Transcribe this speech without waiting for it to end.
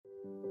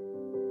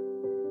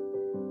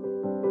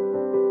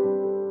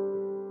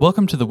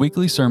Welcome to the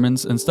weekly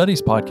sermons and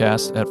studies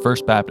podcast at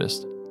First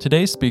Baptist.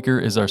 Today's speaker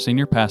is our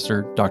senior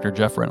pastor, Dr.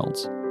 Jeff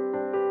Reynolds.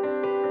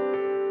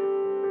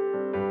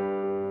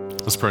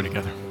 Let's pray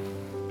together.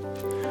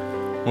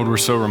 Lord, we're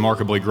so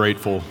remarkably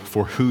grateful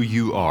for who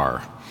you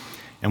are.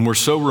 And we're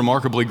so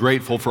remarkably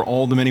grateful for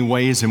all the many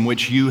ways in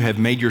which you have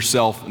made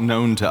yourself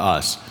known to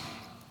us.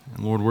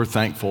 And Lord, we're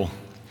thankful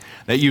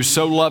that you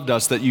so loved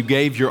us that you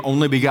gave your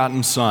only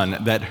begotten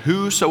Son, that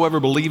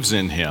whosoever believes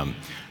in him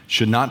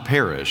should not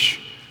perish,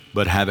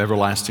 but have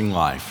everlasting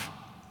life.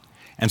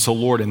 And so,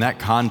 Lord, in that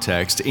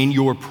context, in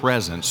your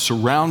presence,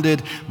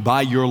 surrounded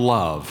by your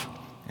love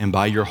and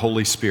by your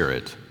Holy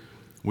Spirit,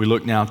 we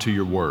look now to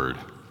your word.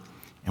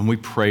 And we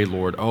pray,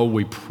 Lord,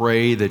 we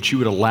pray that you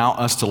would allow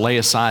us to lay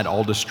aside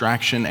all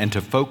distraction and to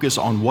focus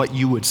on what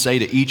you would say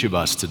to each of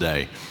us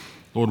today.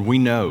 Lord, we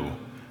know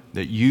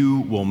that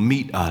you will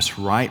meet us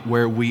right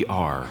where we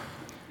are.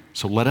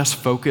 So let us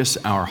focus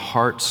our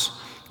hearts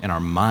and our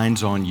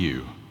minds on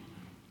you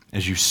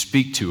as you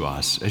speak to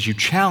us, as you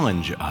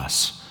challenge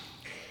us,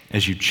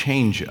 as you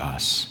change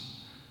us.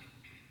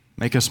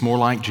 Make us more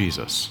like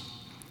Jesus,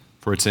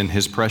 for it's in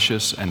his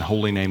precious and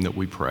holy name that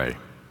we pray.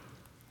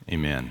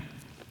 Amen.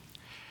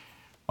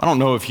 I don't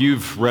know if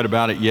you've read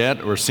about it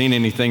yet or seen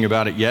anything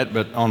about it yet,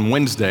 but on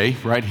Wednesday,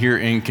 right here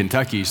in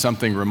Kentucky,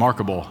 something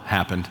remarkable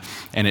happened,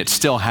 and it's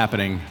still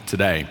happening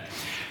today.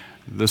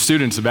 The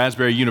students of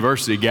Asbury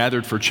University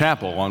gathered for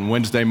chapel on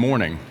Wednesday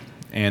morning,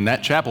 and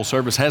that chapel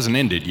service hasn't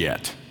ended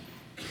yet.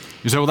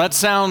 You say, well, that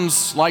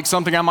sounds like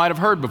something I might have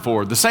heard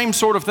before. The same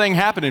sort of thing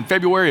happened in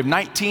February of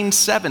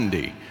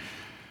 1970.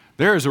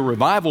 There is a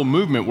revival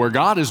movement where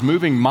God is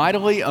moving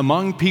mightily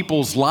among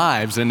people's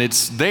lives, and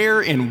it's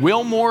there in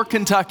Wilmore,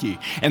 Kentucky.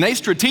 And they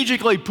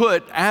strategically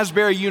put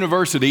Asbury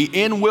University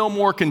in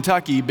Wilmore,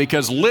 Kentucky,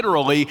 because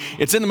literally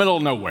it's in the middle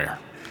of nowhere.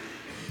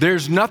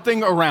 There's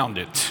nothing around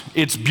it.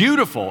 It's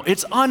beautiful.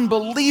 It's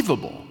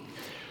unbelievable.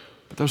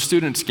 But those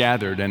students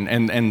gathered,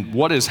 and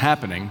what is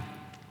happening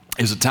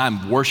is a time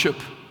of worship,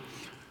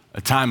 a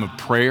time of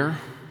prayer,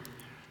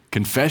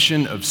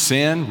 confession of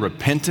sin,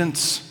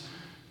 repentance,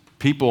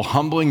 people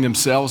humbling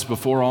themselves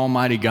before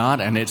Almighty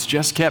God, and it's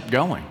just kept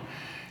going.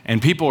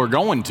 And people are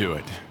going to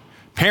it.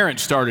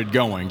 Parents started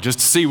going just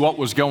to see what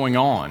was going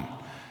on.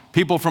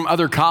 People from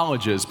other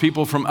colleges,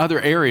 people from other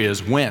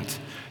areas went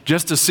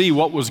just to see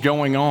what was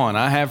going on.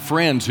 I have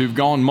friends who've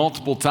gone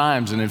multiple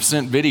times and have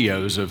sent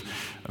videos of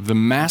the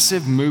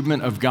massive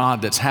movement of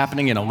God that's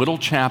happening in a little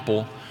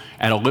chapel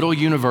at a little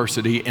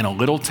university in a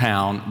little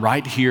town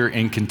right here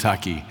in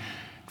Kentucky.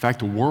 In fact,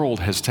 the world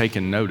has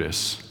taken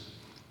notice.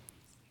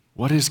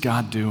 What is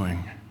God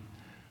doing?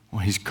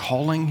 Well, he's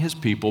calling his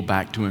people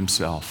back to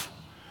himself.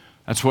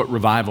 That's what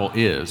revival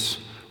is.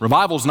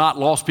 Revival is not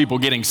lost people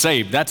getting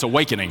saved. That's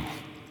awakening.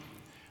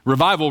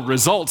 Revival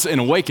results in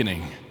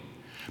awakening.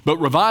 But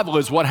revival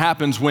is what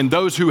happens when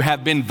those who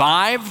have been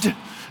vived,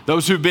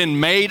 those who've been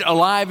made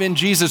alive in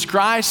Jesus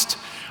Christ,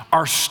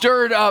 are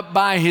stirred up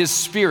by his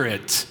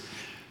Spirit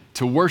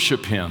to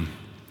worship him.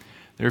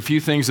 There are a few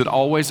things that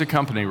always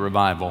accompany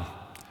revival.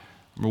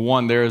 Number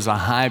one, there is a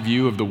high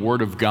view of the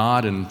Word of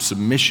God and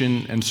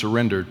submission and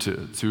surrender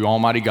to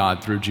Almighty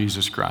God through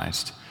Jesus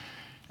Christ.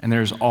 And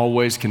there's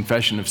always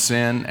confession of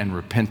sin and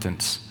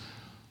repentance,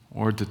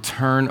 or to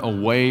turn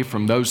away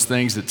from those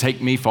things that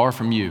take me far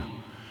from you,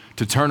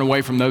 to turn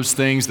away from those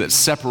things that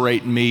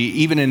separate me,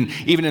 even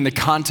in the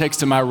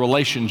context of my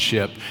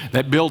relationship,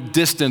 that build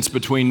distance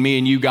between me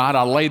and you. God,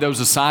 I lay those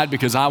aside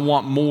because I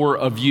want more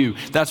of you.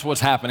 That's what's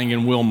happening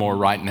in Wilmore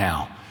right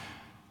now.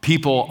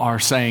 People are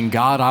saying,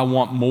 God, I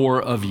want more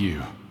of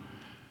you.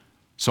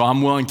 So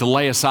I'm willing to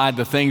lay aside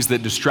the things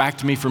that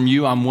distract me from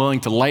you. I'm willing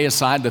to lay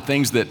aside the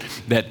things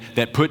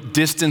that put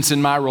distance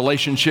in my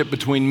relationship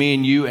between me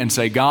and you and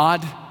say,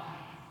 God,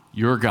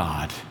 you're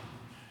God.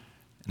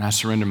 And I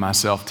surrender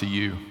myself to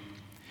you.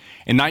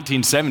 In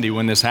 1970,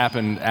 when this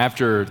happened,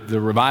 after the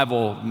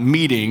revival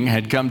meeting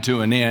had come to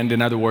an end, in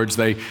other words,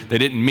 they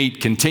didn't meet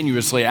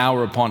continuously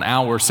hour upon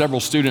hour, several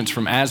students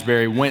from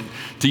Asbury went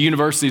to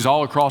universities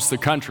all across the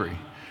country.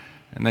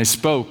 And they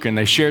spoke and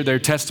they shared their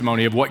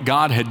testimony of what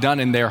God had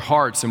done in their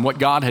hearts and what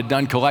God had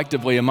done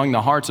collectively among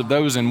the hearts of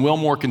those in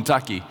Wilmore,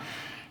 Kentucky.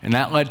 And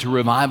that led to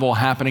revival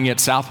happening at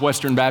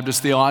Southwestern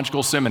Baptist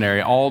Theological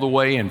Seminary all the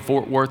way in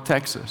Fort Worth,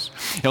 Texas.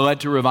 It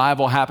led to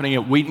revival happening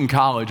at Wheaton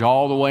College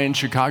all the way in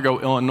Chicago,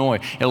 Illinois.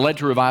 It led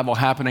to revival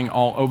happening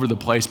all over the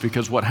place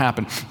because what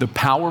happened? The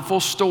powerful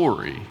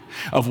story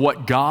of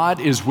what God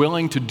is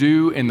willing to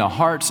do in the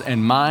hearts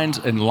and minds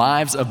and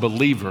lives of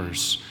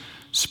believers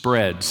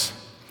spreads.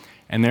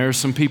 And there are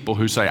some people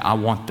who say, I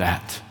want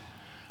that.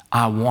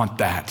 I want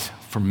that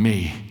for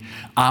me.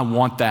 I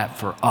want that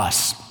for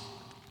us.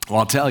 Well,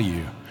 I'll tell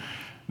you,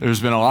 there's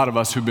been a lot of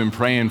us who've been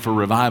praying for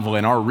revival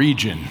in our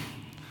region,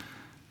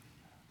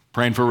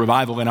 praying for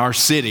revival in our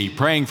city,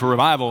 praying for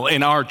revival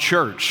in our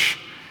church.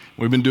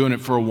 We've been doing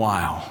it for a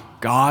while.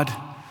 God,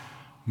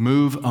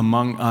 move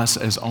among us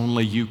as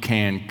only you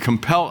can.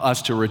 Compel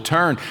us to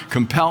return.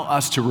 Compel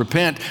us to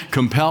repent.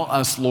 Compel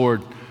us,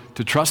 Lord,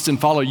 to trust and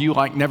follow you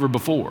like never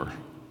before.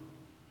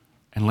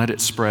 And let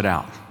it spread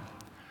out.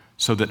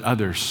 so that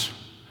others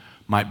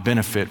might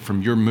benefit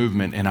from your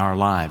movement in our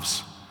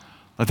lives.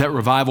 Let that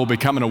revival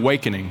become an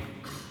awakening.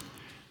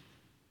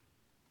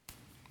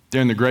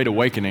 During the Great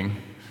Awakening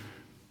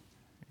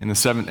in the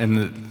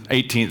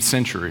 18th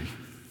century,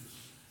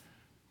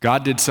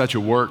 God did such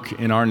a work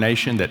in our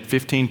nation that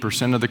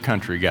 15% of the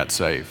country got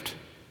saved.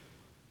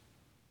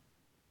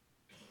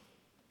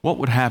 What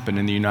would happen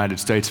in the United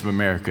States of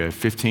America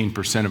if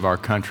 15% of our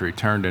country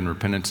turned in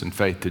repentance and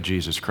faith to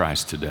Jesus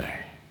Christ today?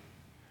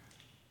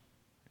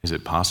 Is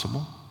it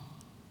possible?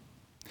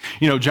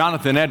 You know,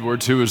 Jonathan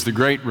Edwards, who was the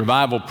great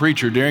revival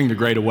preacher during the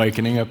Great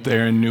Awakening up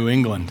there in New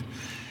England,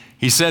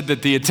 he said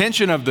that the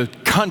attention of the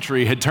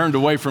country had turned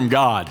away from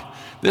God.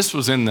 This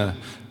was in the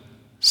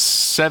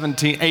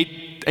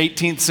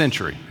 18th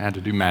century. I had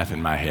to do math in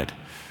my head.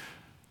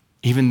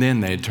 Even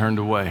then, they had turned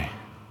away.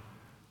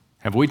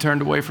 Have we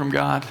turned away from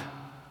God?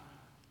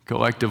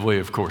 Collectively,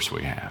 of course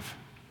we have.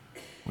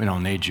 We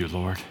don't need you,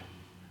 Lord.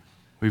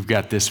 We've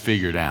got this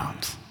figured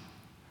out.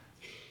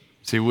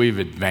 See, we've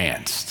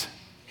advanced.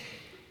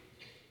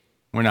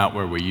 We're not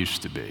where we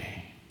used to be.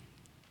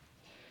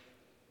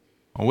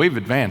 Well, we've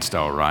advanced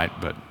all right,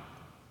 but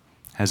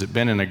has it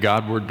been in a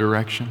Godward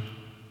direction?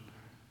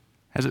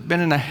 Has it been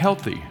in a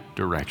healthy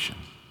direction?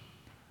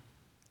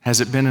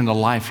 Has it been in a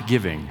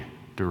life-giving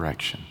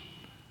direction?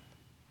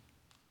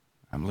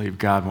 I believe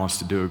God wants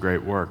to do a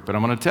great work, but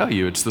I'm going to tell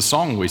you, it's the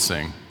song we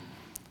sing.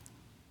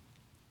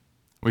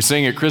 We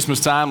sing at Christmas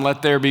time,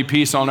 let there be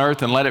peace on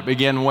earth, and let it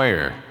begin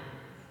where?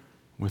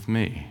 With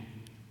me.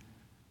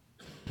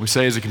 We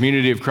say as a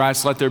community of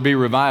Christ, let there be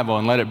revival,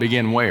 and let it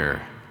begin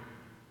where?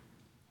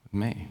 With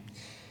me.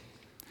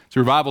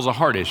 So revival is a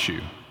heart issue.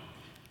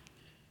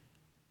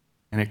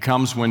 And it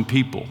comes when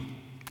people,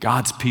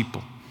 God's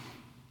people,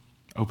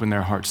 open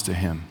their hearts to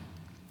Him.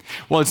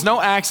 Well, it's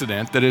no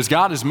accident that as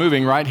God is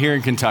moving right here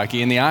in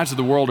Kentucky, and the eyes of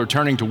the world are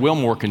turning to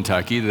Wilmore,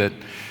 Kentucky, that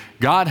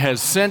God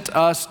has sent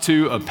us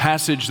to a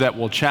passage that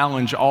will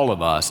challenge all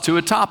of us, to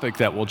a topic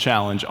that will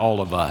challenge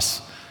all of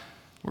us.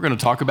 We're going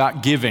to talk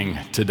about giving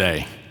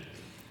today.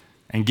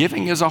 And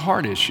giving is a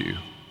heart issue.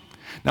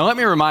 Now, let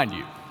me remind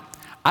you,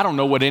 I don't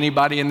know what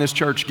anybody in this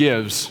church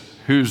gives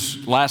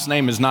whose last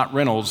name is not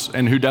Reynolds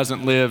and who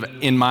doesn't live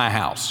in my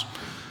house.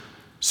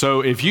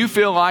 So if you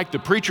feel like the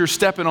preacher's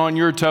stepping on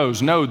your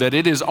toes, know that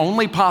it is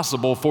only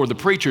possible for the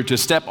preacher to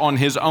step on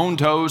his own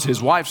toes,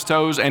 his wife's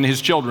toes, and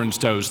his children's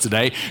toes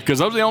today, because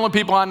those are the only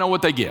people I know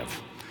what they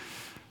give.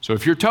 So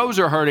if your toes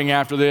are hurting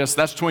after this,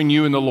 that's between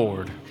you and the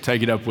Lord.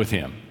 Take it up with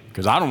Him,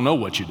 because I don't know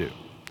what you do.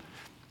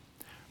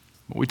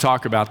 But we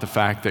talk about the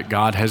fact that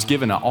God has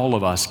given all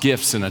of us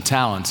gifts and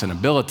talents and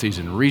abilities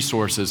and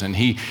resources, and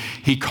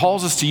He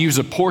calls us to use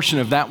a portion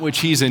of that which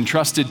He's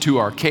entrusted to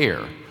our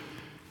care,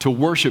 to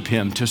worship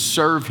Him, to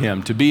serve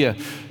Him, to be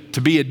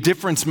a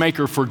difference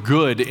maker for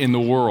good in the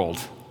world.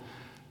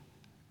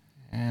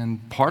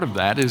 And part of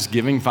that is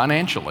giving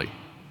financially.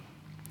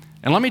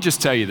 And let me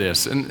just tell you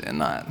this,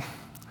 let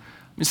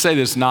me say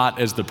this not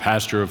as the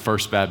pastor of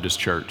First Baptist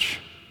Church,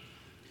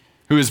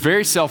 who is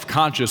very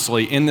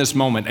self-consciously in this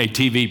moment a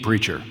TV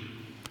preacher.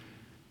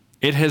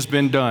 It has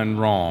been done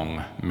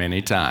wrong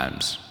many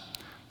times.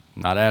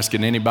 I'm not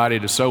asking anybody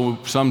to sow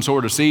some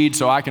sort of seed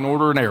so I can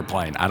order an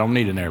airplane. I don't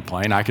need an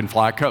airplane. I can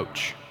fly a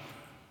coach.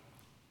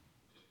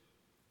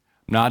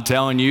 I'm not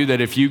telling you that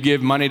if you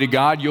give money to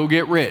God, you'll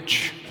get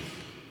rich.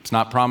 It's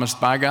not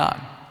promised by God.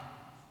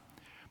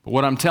 But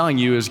what I'm telling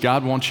you is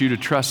God wants you to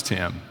trust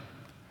Him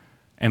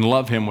and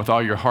love Him with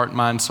all your heart,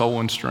 mind, soul,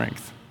 and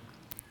strength.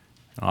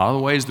 And all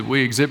the ways that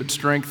we exhibit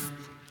strength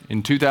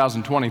in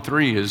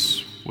 2023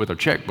 is with a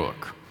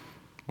checkbook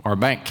or a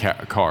bank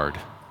card,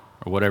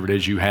 or whatever it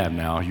is you have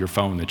now, your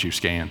phone that you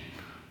scan.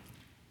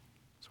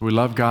 So we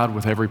love God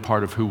with every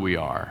part of who we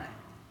are.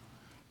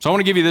 So I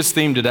want to give you this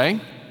theme today.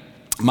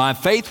 My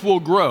faith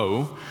will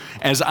grow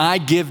as I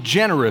give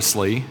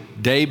generously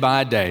day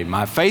by day.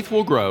 My faith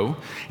will grow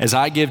as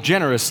I give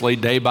generously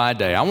day by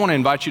day. I want to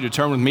invite you to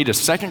turn with me to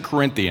 2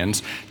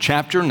 Corinthians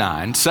chapter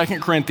 9. 2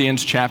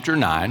 Corinthians chapter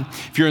 9.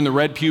 If you're in the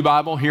Red Pew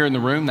Bible here in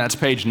the room, that's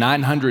page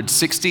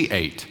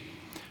 968.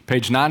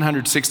 Page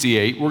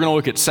 968, we're going to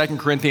look at 2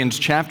 Corinthians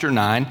chapter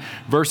 9,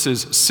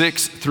 verses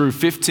 6 through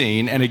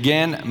 15. And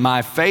again,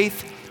 my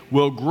faith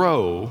will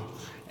grow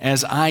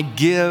as I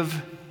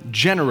give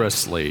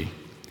generously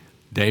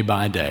day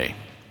by day.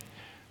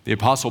 The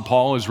Apostle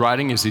Paul is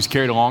writing as he's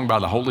carried along by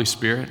the Holy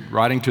Spirit,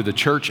 writing to the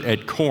church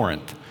at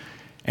Corinth.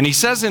 And he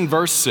says in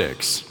verse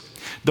 6,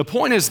 the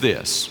point is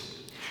this: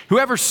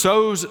 whoever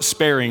sows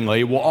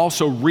sparingly will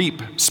also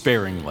reap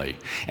sparingly,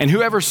 and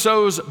whoever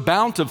sows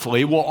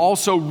bountifully will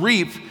also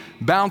reap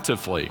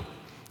bountifully.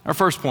 Our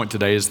first point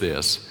today is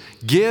this: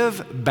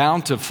 give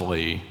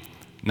bountifully,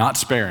 not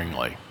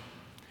sparingly.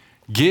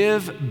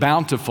 Give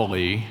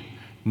bountifully,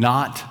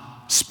 not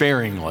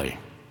sparingly.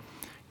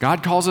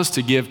 God calls us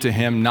to give to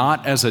Him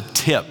not as a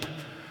tip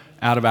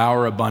out of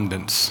our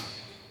abundance,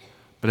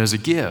 but as a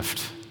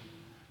gift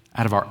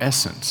out of our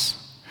essence.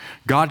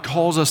 God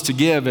calls us to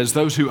give as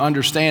those who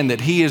understand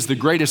that He is the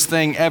greatest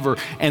thing ever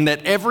and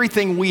that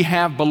everything we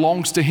have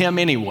belongs to Him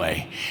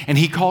anyway. And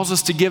He calls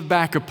us to give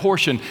back a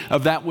portion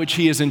of that which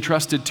He has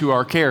entrusted to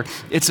our care.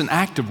 It's an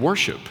act of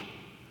worship.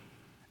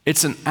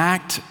 It's an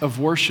act of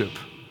worship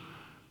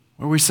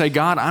where we say,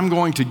 God, I'm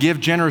going to give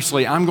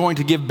generously. I'm going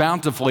to give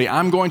bountifully.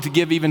 I'm going to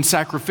give even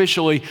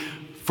sacrificially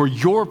for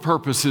your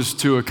purposes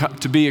to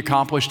be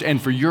accomplished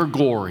and for your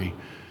glory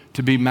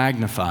to be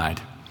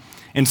magnified.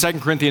 In 2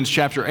 Corinthians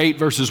chapter 8,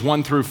 verses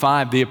 1 through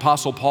 5, the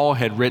Apostle Paul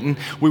had written,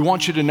 "We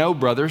want you to know,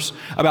 brothers,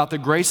 about the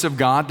grace of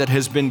God that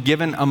has been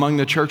given among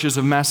the churches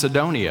of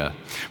Macedonia.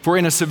 For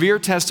in a severe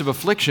test of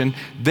affliction,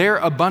 their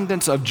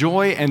abundance of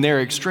joy and their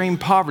extreme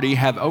poverty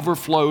have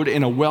overflowed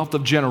in a wealth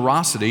of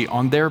generosity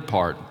on their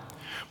part.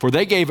 For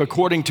they gave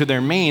according to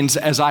their means,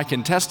 as I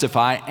can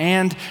testify,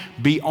 and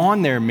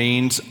beyond their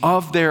means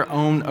of their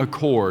own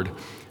accord,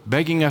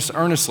 begging us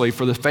earnestly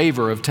for the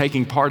favor of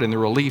taking part in the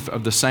relief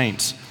of the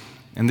saints.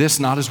 And this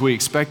not as we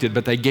expected,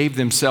 but they gave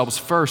themselves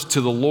first to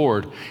the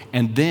Lord,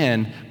 and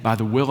then by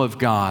the will of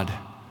God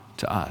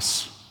to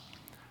us."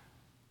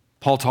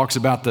 Paul talks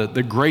about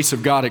the grace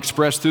of God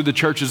expressed through the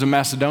churches of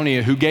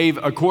Macedonia, who gave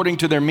according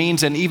to their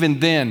means, and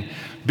even then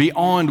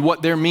beyond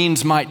what their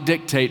means might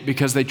dictate,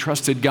 because they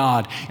trusted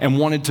God and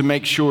wanted to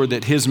make sure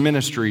that His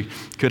ministry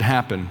could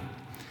happen.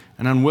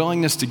 An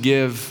unwillingness to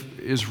give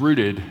is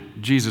rooted,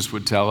 Jesus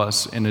would tell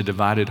us, in a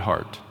divided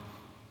heart.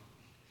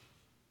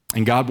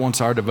 And God wants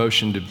our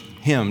devotion to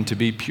Him to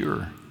be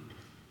pure.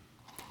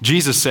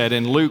 Jesus said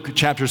in Luke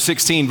chapter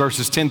 16,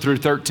 verses 10 through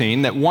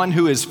 13, that one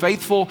who is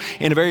faithful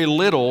in very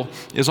little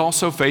is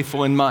also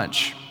faithful in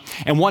much.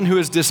 And one who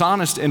is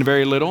dishonest in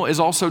very little is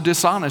also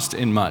dishonest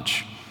in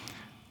much.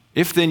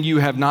 If then you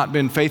have not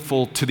been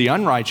faithful to the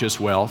unrighteous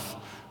wealth,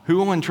 who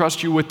will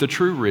entrust you with the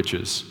true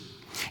riches?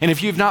 And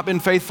if you've not been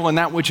faithful in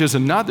that which is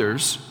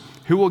another's,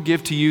 who will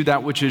give to you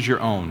that which is your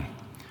own?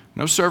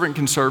 No servant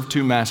can serve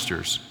two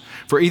masters.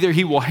 For either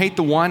he will hate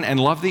the one and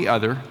love the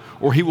other,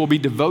 or he will be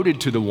devoted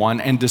to the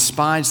one and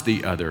despise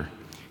the other.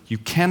 You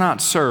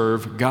cannot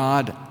serve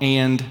God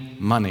and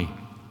money.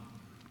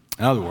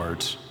 In other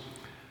words,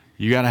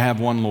 you got to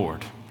have one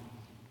Lord.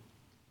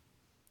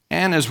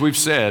 And as we've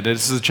said,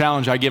 this is a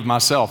challenge I give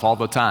myself all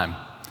the time.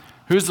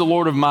 Who's the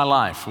Lord of my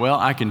life? Well,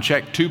 I can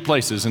check two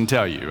places and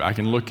tell you. I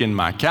can look in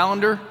my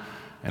calendar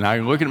and I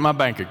can look at my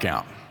bank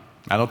account.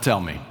 That'll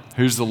tell me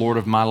who's the Lord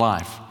of my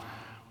life.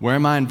 Where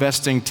am I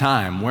investing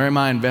time? Where am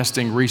I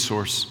investing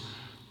resource?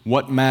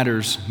 What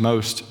matters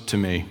most to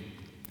me?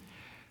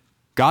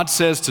 God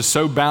says to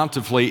sow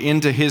bountifully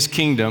into His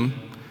kingdom,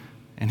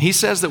 and He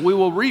says that we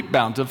will reap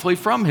bountifully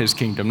from His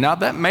kingdom. Now,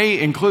 that may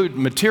include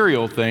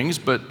material things,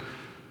 but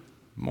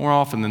more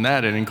often than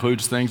that, it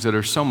includes things that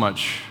are so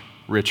much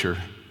richer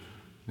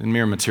than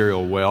mere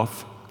material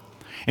wealth.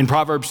 In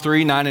Proverbs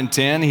 3, 9, and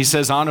 10, He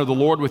says, "Honor the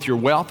Lord with your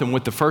wealth and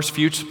with the first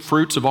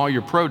fruits of all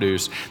your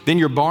produce. Then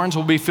your barns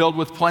will be filled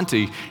with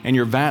plenty, and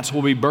your vats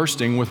will be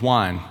bursting with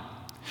wine."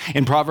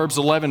 In Proverbs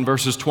 11,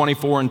 verses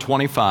 24 and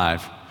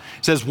 25,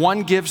 it says,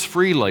 "One gives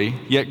freely,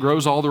 yet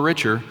grows all the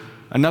richer.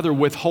 Another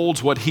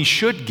withholds what he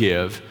should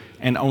give,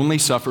 and only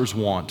suffers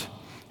want.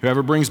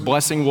 Whoever brings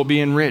blessing will be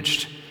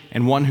enriched,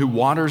 and one who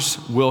waters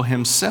will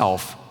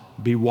himself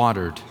be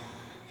watered."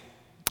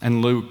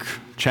 And Luke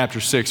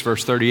chapter 6,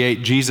 verse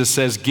 38, Jesus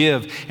says,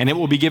 "Give, and it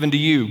will be given to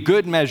you.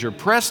 Good measure,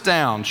 pressed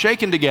down,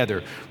 shaken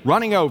together,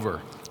 running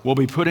over, will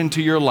be put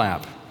into your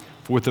lap.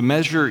 For with the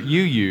measure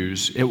you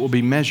use, it will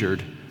be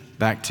measured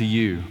back to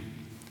you."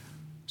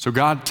 So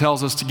God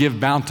tells us to give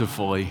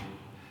bountifully,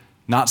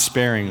 not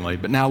sparingly.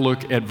 But now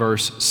look at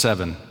verse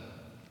 7.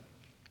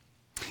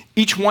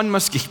 Each one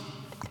must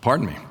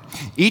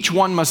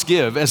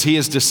give as he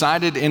has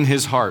decided in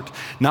his heart,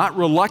 not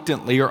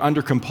reluctantly or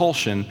under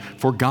compulsion,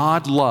 for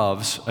God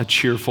loves a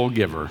cheerful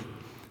giver.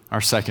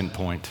 Our second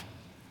point.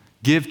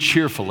 Give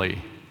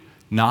cheerfully,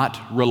 not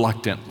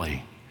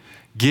reluctantly.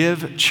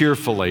 Give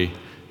cheerfully,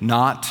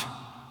 not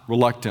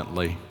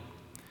reluctantly.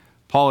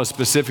 Paul is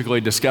specifically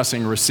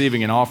discussing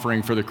receiving an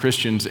offering for the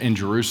Christians in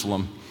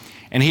Jerusalem.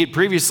 And he had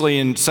previously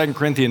in 2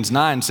 Corinthians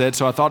 9 said,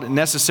 "So I thought it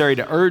necessary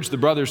to urge the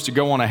brothers to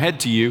go on ahead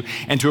to you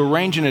and to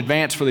arrange in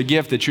advance for the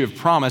gift that you have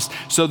promised,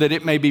 so that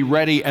it may be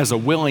ready as a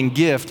willing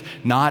gift,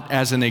 not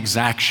as an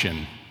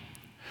exaction."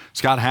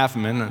 Scott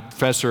Halfman, a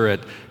professor at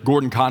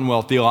Gordon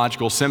Conwell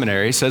Theological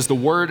Seminary, says the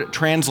word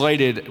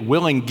translated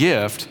willing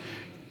gift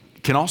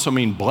can also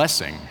mean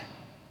blessing.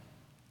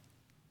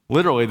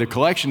 Literally, the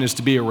collection is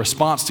to be a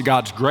response to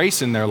God's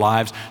grace in their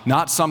lives,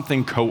 not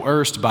something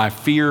coerced by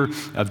fear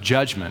of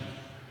judgment.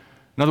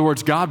 In other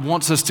words, God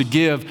wants us to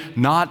give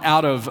not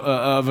out of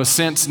a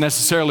sense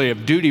necessarily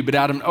of duty, but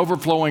out of an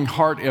overflowing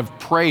heart of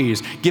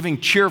praise, giving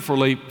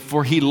cheerfully,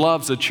 for He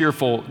loves a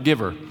cheerful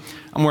giver.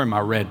 I'm wearing my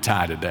red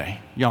tie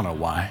today. Y'all know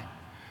why.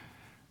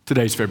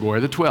 Today's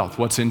February the 12th.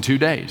 What's in 2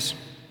 days?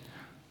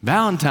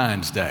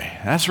 Valentine's Day.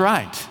 That's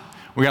right.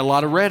 We got a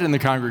lot of red in the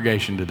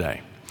congregation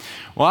today.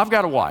 Well, I've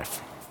got a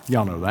wife.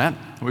 Y'all know that.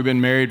 We've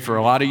been married for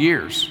a lot of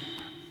years.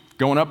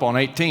 Going up on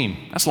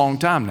 18. That's a long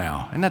time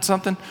now. Isn't that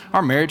something?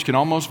 Our marriage can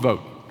almost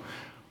vote.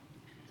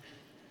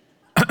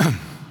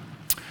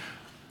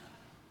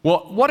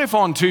 Well, what if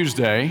on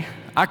Tuesday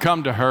I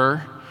come to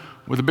her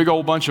with a big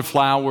old bunch of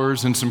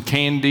flowers and some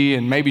candy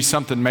and maybe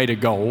something made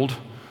of gold?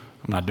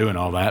 I'm not doing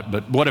all that,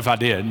 but what if I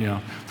did,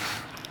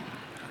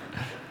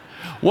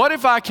 What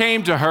if I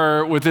came to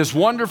her with this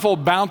wonderful,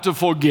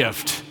 bountiful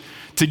gift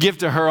to give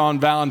to her on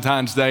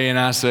Valentine's Day, and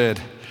I said,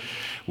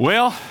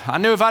 well, I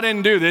knew if I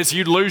didn't do this,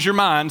 you'd lose your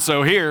mind,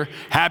 so here,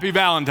 happy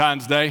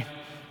Valentine's Day.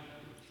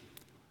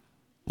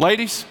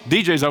 Ladies,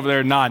 DJ's over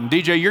there nodding.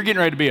 DJ, you're getting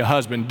ready to be a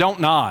husband. Don't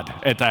nod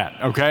at that,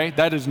 okay?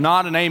 That is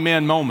not an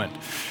amen moment.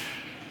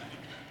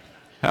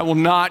 That will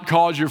not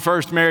cause your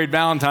first married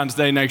Valentine's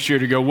Day next year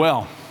to go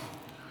well.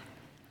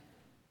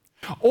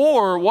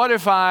 Or what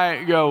if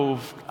I go,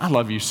 I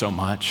love you so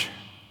much,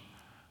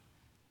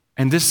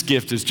 and this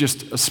gift is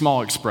just a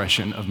small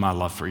expression of my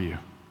love for you.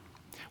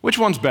 Which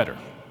one's better?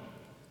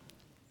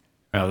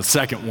 Well, the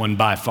second one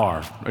by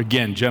far.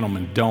 Again,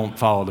 gentlemen, don't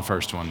follow the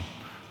first one.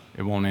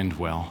 It won't end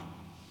well.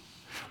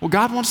 Well,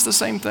 God wants the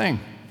same thing.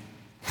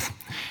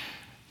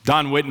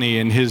 Don Whitney,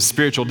 in his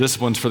Spiritual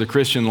Disciplines for the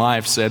Christian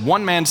Life, said,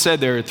 one man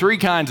said there are three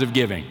kinds of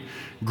giving: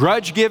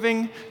 grudge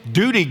giving,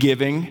 duty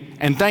giving,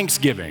 and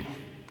thanksgiving.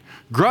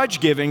 Grudge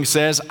giving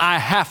says, I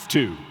have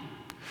to.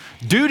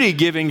 Duty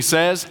giving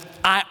says,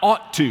 I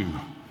ought to.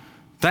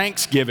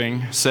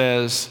 Thanksgiving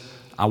says,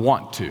 I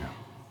want to.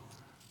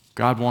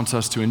 God wants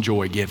us to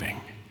enjoy giving.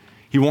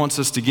 He wants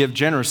us to give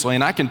generously.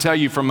 And I can tell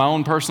you from my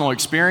own personal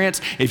experience,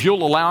 if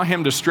you'll allow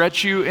Him to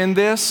stretch you in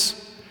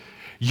this,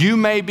 you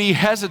may be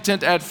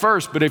hesitant at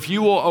first, but if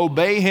you will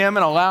obey Him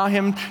and allow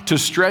Him to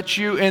stretch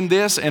you in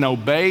this and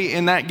obey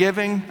in that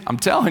giving, I'm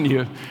telling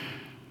you,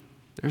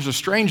 there's a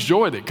strange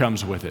joy that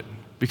comes with it,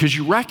 because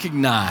you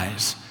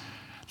recognize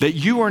that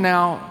you are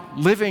now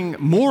living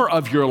more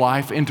of your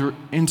life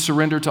in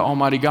surrender to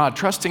Almighty God,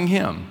 trusting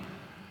Him,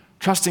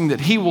 trusting that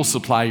He will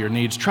supply your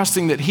needs,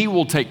 trusting that He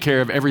will take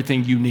care of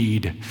everything you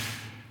need,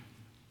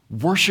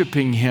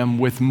 worshiping Him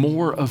with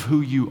more of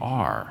who you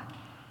are,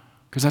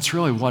 because that's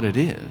really what it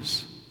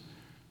is.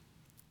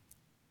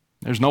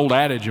 There's an old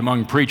adage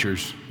among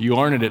preachers, you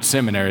learn it at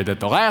seminary, that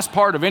the last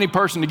part of any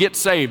person to get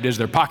saved is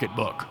their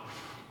pocketbook.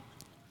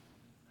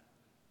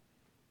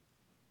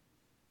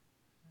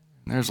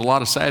 There's a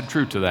lot of sad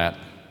truth to that.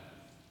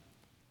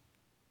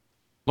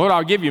 Lord,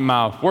 I'll give you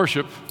my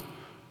worship.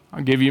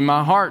 I'll give you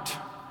my heart.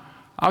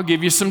 I'll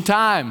give you some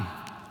time.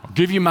 I'll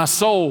give you my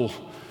soul.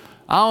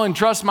 I'll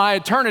entrust my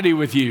eternity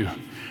with you.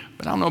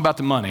 But I don't know about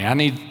the money. I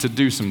need to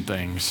do some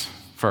things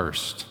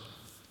first.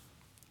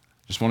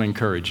 Just want to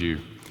encourage you.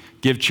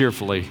 Give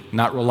cheerfully,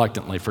 not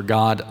reluctantly, for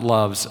God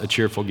loves a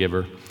cheerful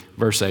giver.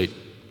 Verse 8.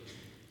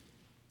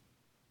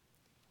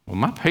 Well,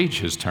 my page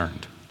has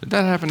turned. Did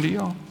that happen to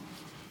y'all?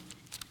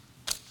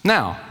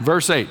 Now,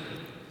 verse 8.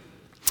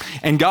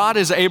 And God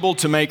is able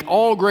to make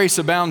all grace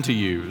abound to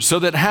you, so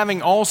that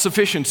having all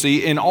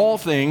sufficiency in all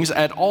things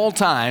at all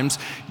times,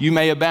 you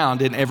may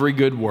abound in every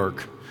good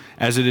work.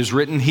 As it is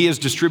written, He has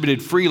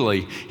distributed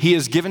freely, He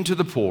has given to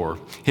the poor,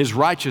 His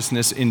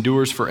righteousness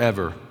endures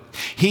forever.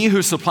 He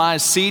who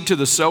supplies seed to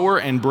the sower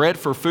and bread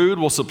for food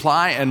will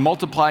supply and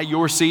multiply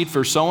your seed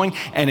for sowing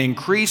and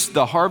increase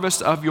the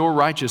harvest of your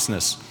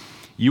righteousness.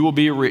 You will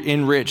be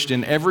enriched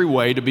in every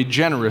way to be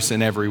generous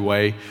in every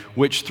way,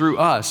 which through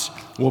us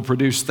will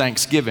produce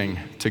thanksgiving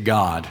to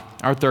God.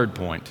 Our third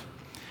point,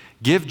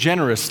 give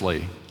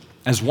generously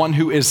as one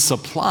who is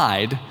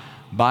supplied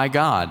by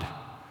God.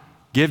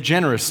 Give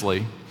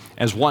generously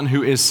as one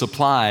who is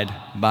supplied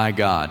by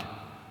God.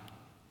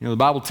 You know, the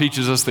Bible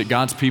teaches us that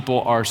God's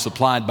people are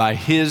supplied by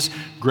His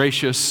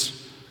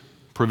gracious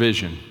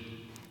provision.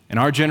 And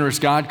our generous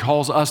God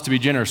calls us to be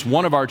generous.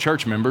 One of our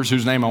church members,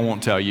 whose name I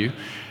won't tell you,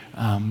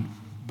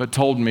 but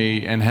told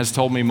me and has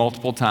told me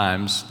multiple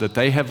times that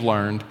they have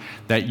learned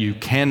that you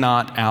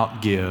cannot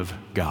outgive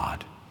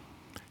God.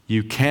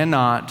 You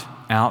cannot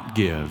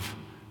outgive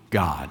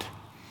God.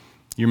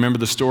 You remember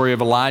the story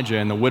of Elijah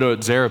and the widow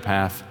at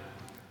Zarephath,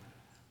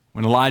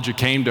 when Elijah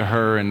came to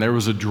her and there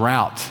was a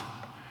drought,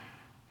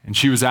 and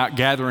she was out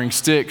gathering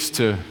sticks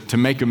to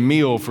make a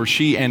meal for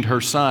she and her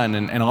son.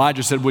 And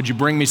Elijah said, would you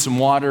bring me some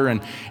water,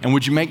 and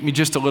would you make me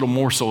just a little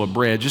morsel of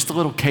bread, just a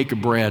little cake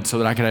of bread so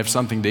that I could have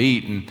something to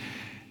eat?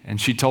 And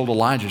she told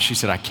Elijah, she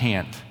said, I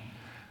can't.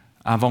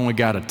 I've only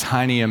got a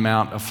tiny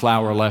amount of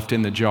flour left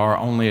in the jar,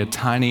 only a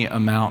tiny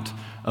amount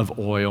of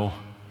oil.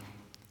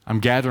 I'm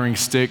gathering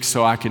sticks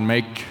so I can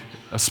make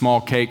a small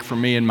cake for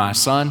me and my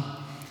son,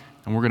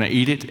 and we're going to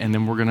eat it, and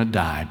then we're going to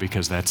die,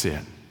 because that's it.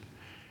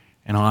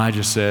 And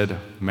Elijah said,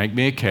 make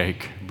me a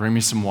cake, bring me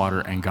some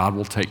water, and God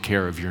will take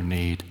care of your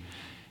need.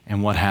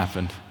 And what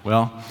happened?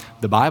 Well,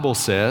 the Bible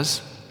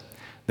says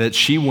that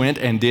she went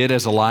and did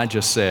as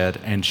Elijah said,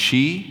 and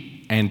she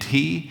and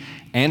he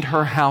and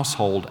her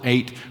household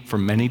ate for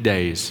many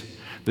days.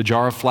 The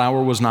jar of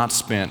flour was not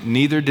spent,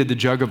 neither did the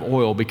jug of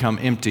oil become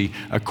empty,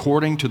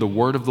 according to the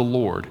word of the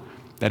Lord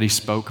that He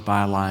spoke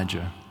by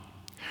Elijah.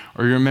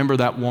 Or you remember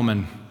that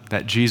woman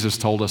that Jesus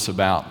told us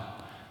about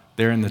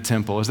there in the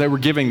temple as they were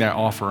giving their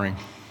offering.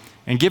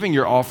 And giving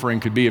your offering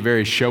could be a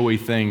very showy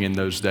thing in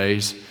those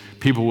days.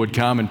 people would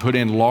come and put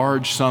in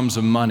large sums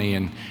of money,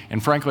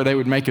 and frankly, they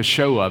would make a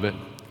show of it.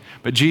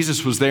 But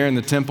Jesus was there in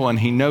the temple, and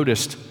he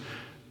noticed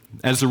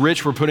as the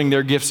rich were putting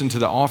their gifts into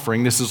the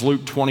offering, this is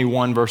Luke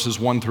 21, verses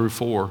 1 through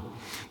 4,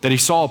 that he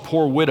saw a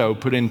poor widow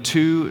put in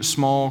 2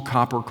 small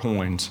copper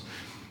coins.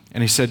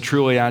 And he said,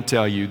 "Truly I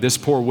tell you, this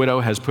poor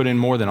widow has put in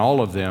more than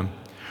all of them,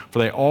 for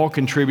they all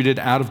contributed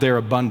out of their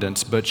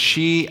abundance, but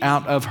she,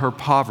 out of her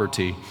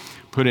poverty,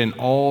 put in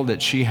all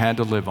that she had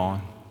to live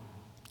on."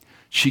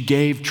 She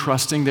gave,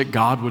 trusting that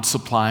God would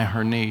supply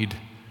her need,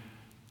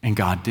 and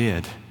God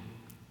did.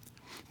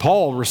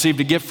 Paul received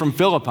a gift from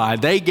Philippi.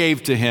 They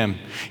gave to him.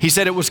 He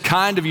said, "It was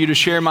kind of you to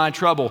share my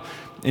trouble.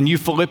 And you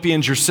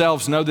Philippians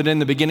yourselves know that in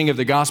the beginning of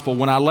the gospel,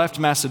 when I left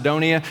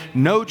Macedonia,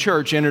 no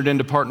church entered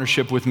into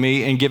partnership with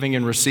me in giving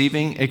and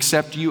receiving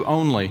except you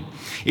only.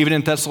 Even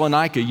in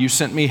Thessalonica, you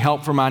sent me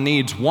help for my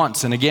needs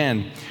once and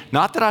again.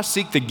 Not that I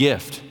seek the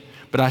gift,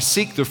 but I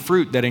seek the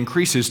fruit that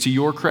increases to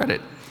your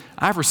credit.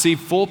 I've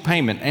received full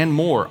payment and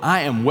more.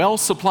 I am well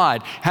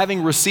supplied,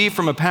 having received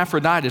from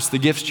Epaphroditus the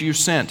gifts you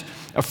sent,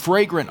 a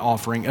fragrant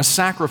offering, a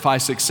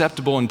sacrifice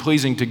acceptable and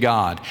pleasing to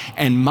God.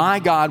 And my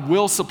God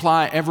will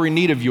supply every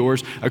need of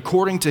yours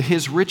according to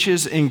his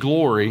riches in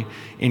glory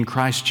in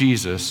Christ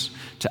Jesus.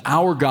 To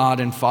our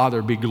God and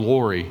Father be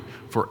glory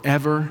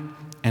forever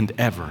and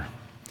ever."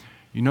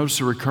 You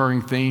notice a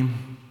recurring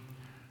theme?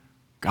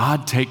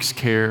 God takes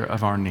care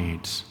of our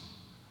needs.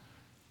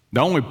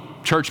 The only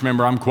church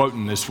member I'm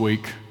quoting this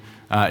week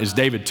is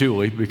David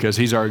Tooley, because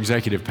he's our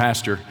executive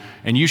pastor,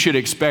 and you should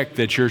expect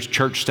that your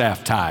church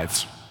staff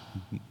tithes.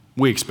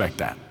 We expect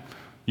that.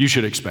 You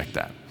should expect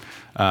that.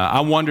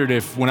 I wondered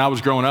if, when I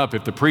was growing up,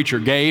 if the preacher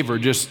gave or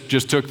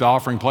just took the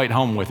offering plate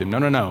home with him.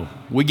 No.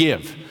 We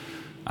give.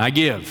 I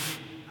give.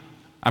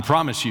 I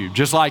promise you,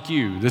 just like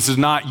you. This is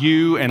not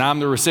you and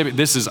I'm the recipient.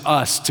 This is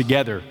us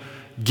together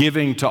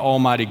giving to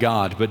Almighty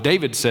God. But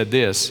David said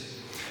this,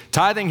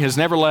 "Tithing has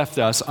never left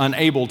us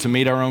unable to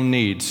meet our own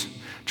needs.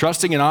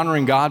 Trusting and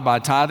honoring God by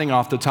tithing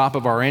off the top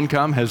of our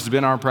income has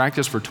been our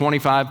practice for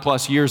 25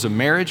 plus years of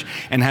marriage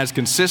and has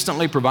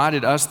consistently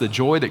provided us the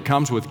joy that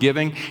comes with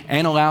giving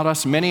and allowed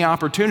us many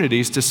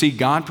opportunities to see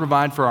God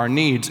provide for our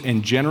needs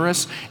in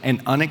generous and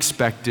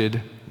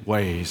unexpected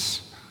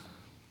ways."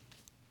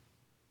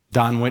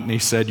 Don Whitney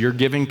said, "Your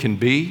giving can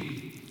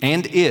be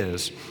and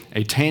is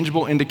a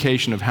tangible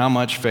indication of how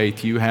much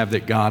faith you have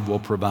that God will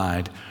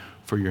provide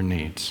for your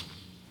needs."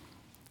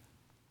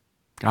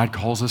 God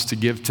calls us to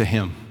give to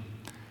him.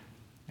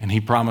 And he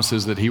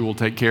promises that he will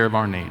take care of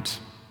our needs.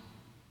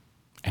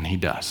 And he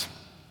does.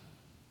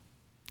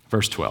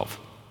 Verse 12.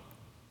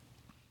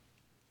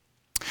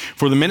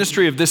 "For the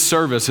ministry of this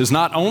service is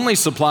not only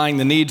supplying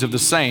the needs of the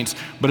saints,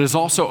 but is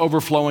also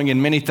overflowing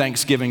in many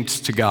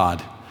thanksgivings to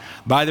God.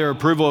 By their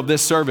approval of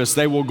this service,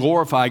 they will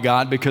glorify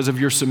God because of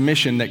your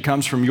submission that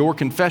comes from your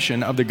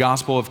confession of the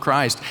gospel of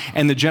Christ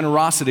and the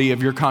generosity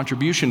of your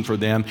contribution for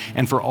them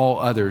and for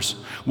all others,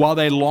 while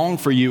they long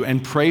for you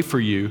and pray for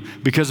you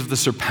because of the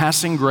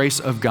surpassing grace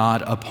of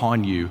God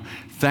upon you.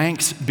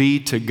 Thanks be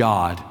to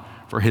God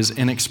for his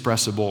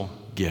inexpressible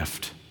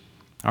gift."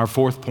 Our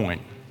fourth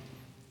point,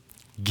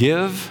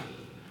 give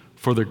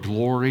for the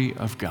glory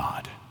of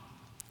God.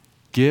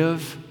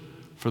 Give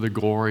for the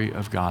glory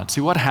of God. See,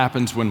 what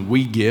happens when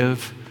we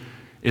give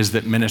is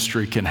that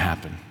ministry can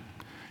happen.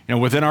 You know,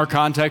 within our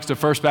context of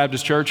First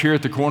Baptist Church here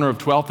at the corner of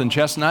 12th and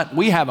Chestnut,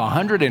 we have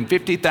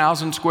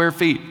 150,000 square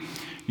feet.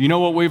 You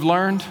know what we've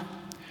learned?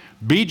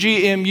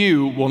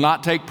 BGMU will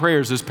not take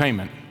prayers as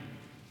payment.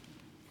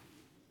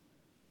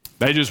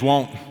 They just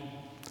won't.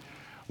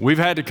 We've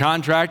had to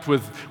contract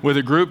with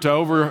a group to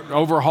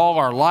overhaul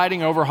our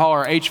lighting, overhaul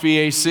our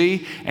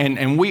HVAC,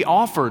 and we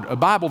offered a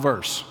Bible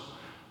verse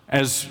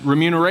as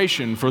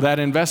remuneration for that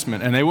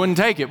investment. And they wouldn't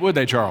take it, would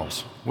they,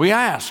 Charles? We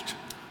asked.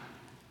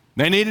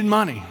 They needed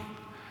money.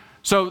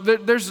 So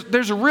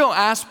there's a real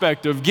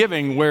aspect of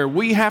giving where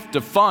we have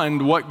to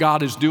fund what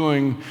God is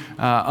doing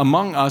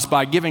among us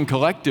by giving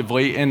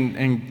collectively,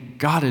 and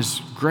God is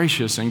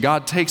gracious, and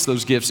God takes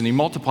those gifts and he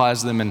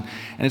multiplies them, and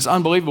it's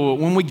unbelievable.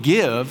 When we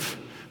give,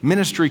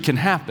 ministry can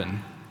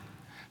happen.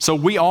 So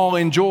we all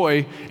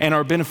enjoy and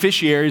are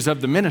beneficiaries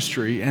of the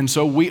ministry, and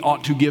so we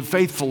ought to give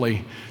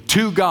faithfully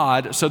to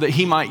God so that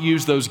he might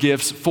use those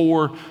gifts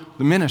for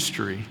the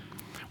ministry.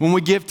 When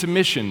we give to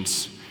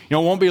missions, you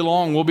know, it won't be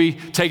long, we'll be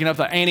taking up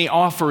the Annie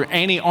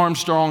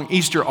Armstrong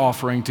Easter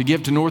offering to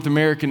give to North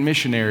American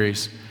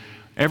missionaries.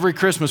 Every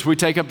Christmas, we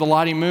take up the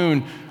Lottie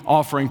Moon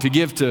offering to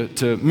give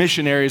to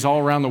missionaries all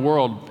around the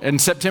world. In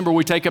September,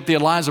 we take up the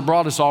Eliza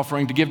Broadus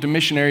offering to give to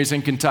missionaries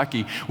in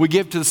Kentucky. We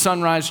give to the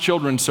Sunrise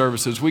Children's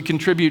Services. We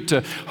contribute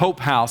to Hope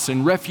House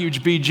and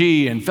Refuge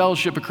BG and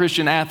Fellowship of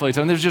Christian Athletes.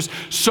 And there's just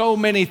so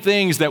many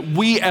things that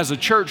we as a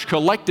church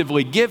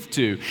collectively give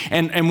to.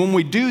 And when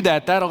we do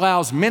that, that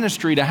allows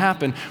ministry to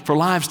happen, for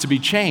lives to be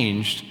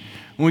changed.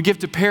 When we give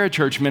to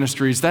parachurch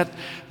ministries, that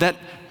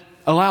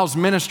allows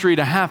ministry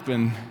to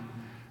happen.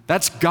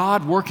 That's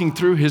God working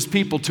through his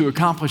people to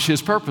accomplish his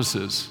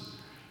purposes.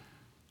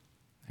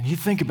 And you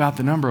think about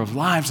the number of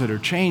lives that are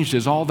changed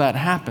as all that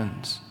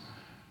happens.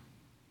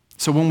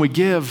 So when we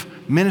give,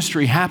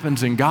 ministry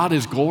happens and God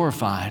is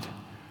glorified.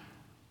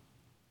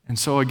 And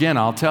so again,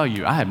 I'll tell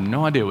you, I have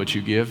no idea what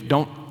you give.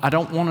 I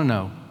don't want to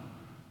know.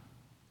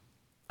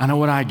 I know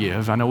what I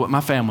give. I know what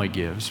my family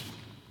gives.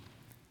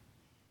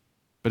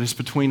 But it's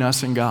between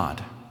us and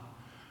God.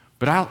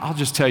 But I'll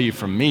just tell you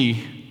from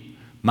me,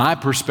 my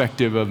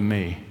perspective of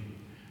me,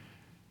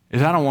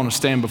 is I don't want to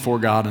stand before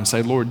God and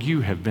say, Lord,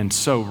 you have been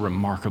so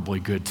remarkably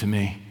good to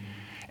me.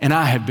 And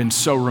I have been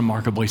so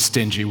remarkably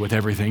stingy with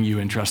everything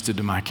you entrusted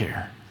to my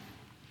care.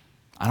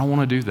 I don't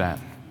want to do that.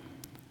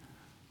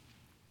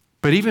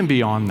 But even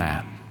beyond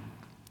that,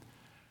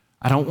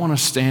 I don't want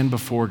to stand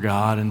before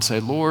God and say,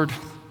 Lord,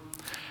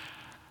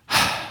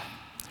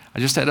 I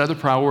just had other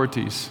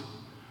priorities.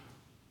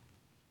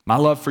 My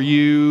love for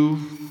you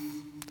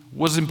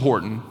was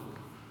important,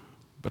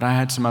 but I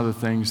had some other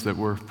things that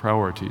were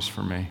priorities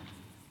for me.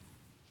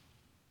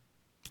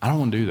 I don't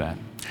want to do that.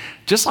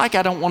 Just like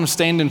I don't want to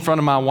stand in front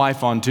of my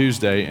wife on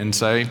Tuesday and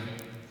say,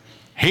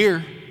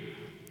 here,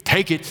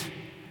 take it,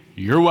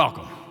 you're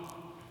welcome.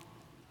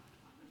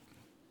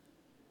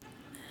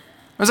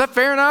 Is that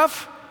fair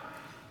enough?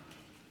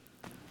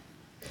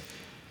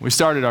 We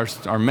started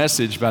our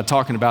message by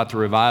talking about the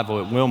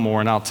revival at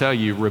Wilmore, and I'll tell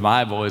you,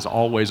 revival is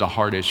always a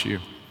heart issue.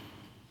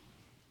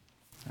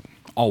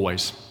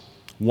 Always.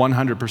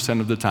 100%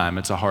 of the time,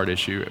 it's a heart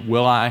issue.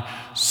 Will I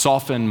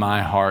soften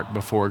my heart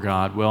before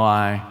God? Will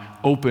I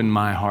open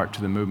my heart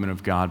to the movement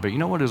of God? But you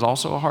know what is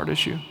also a heart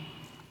issue?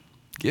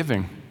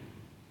 Giving.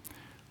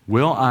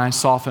 Will I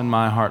soften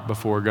my heart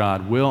before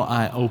God? Will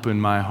I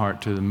open my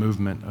heart to the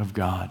movement of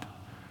God?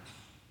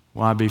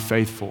 Will I be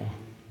faithful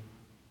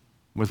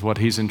with what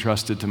He's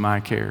entrusted to my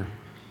care?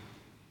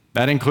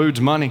 That includes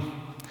money.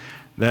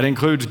 That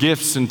includes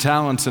gifts and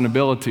talents and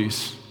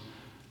abilities.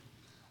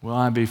 Will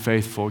I be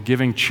faithful,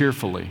 giving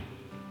cheerfully,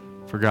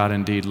 for God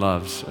indeed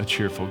loves a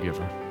cheerful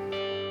giver.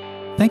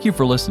 Thank you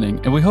for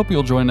listening, and we hope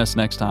you'll join us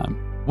next time.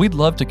 We'd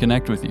love to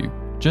connect with you.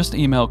 Just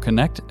email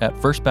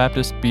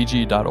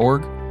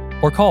connect@firstbaptistbg.org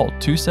or call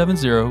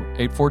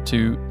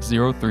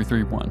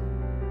 270-842-0331.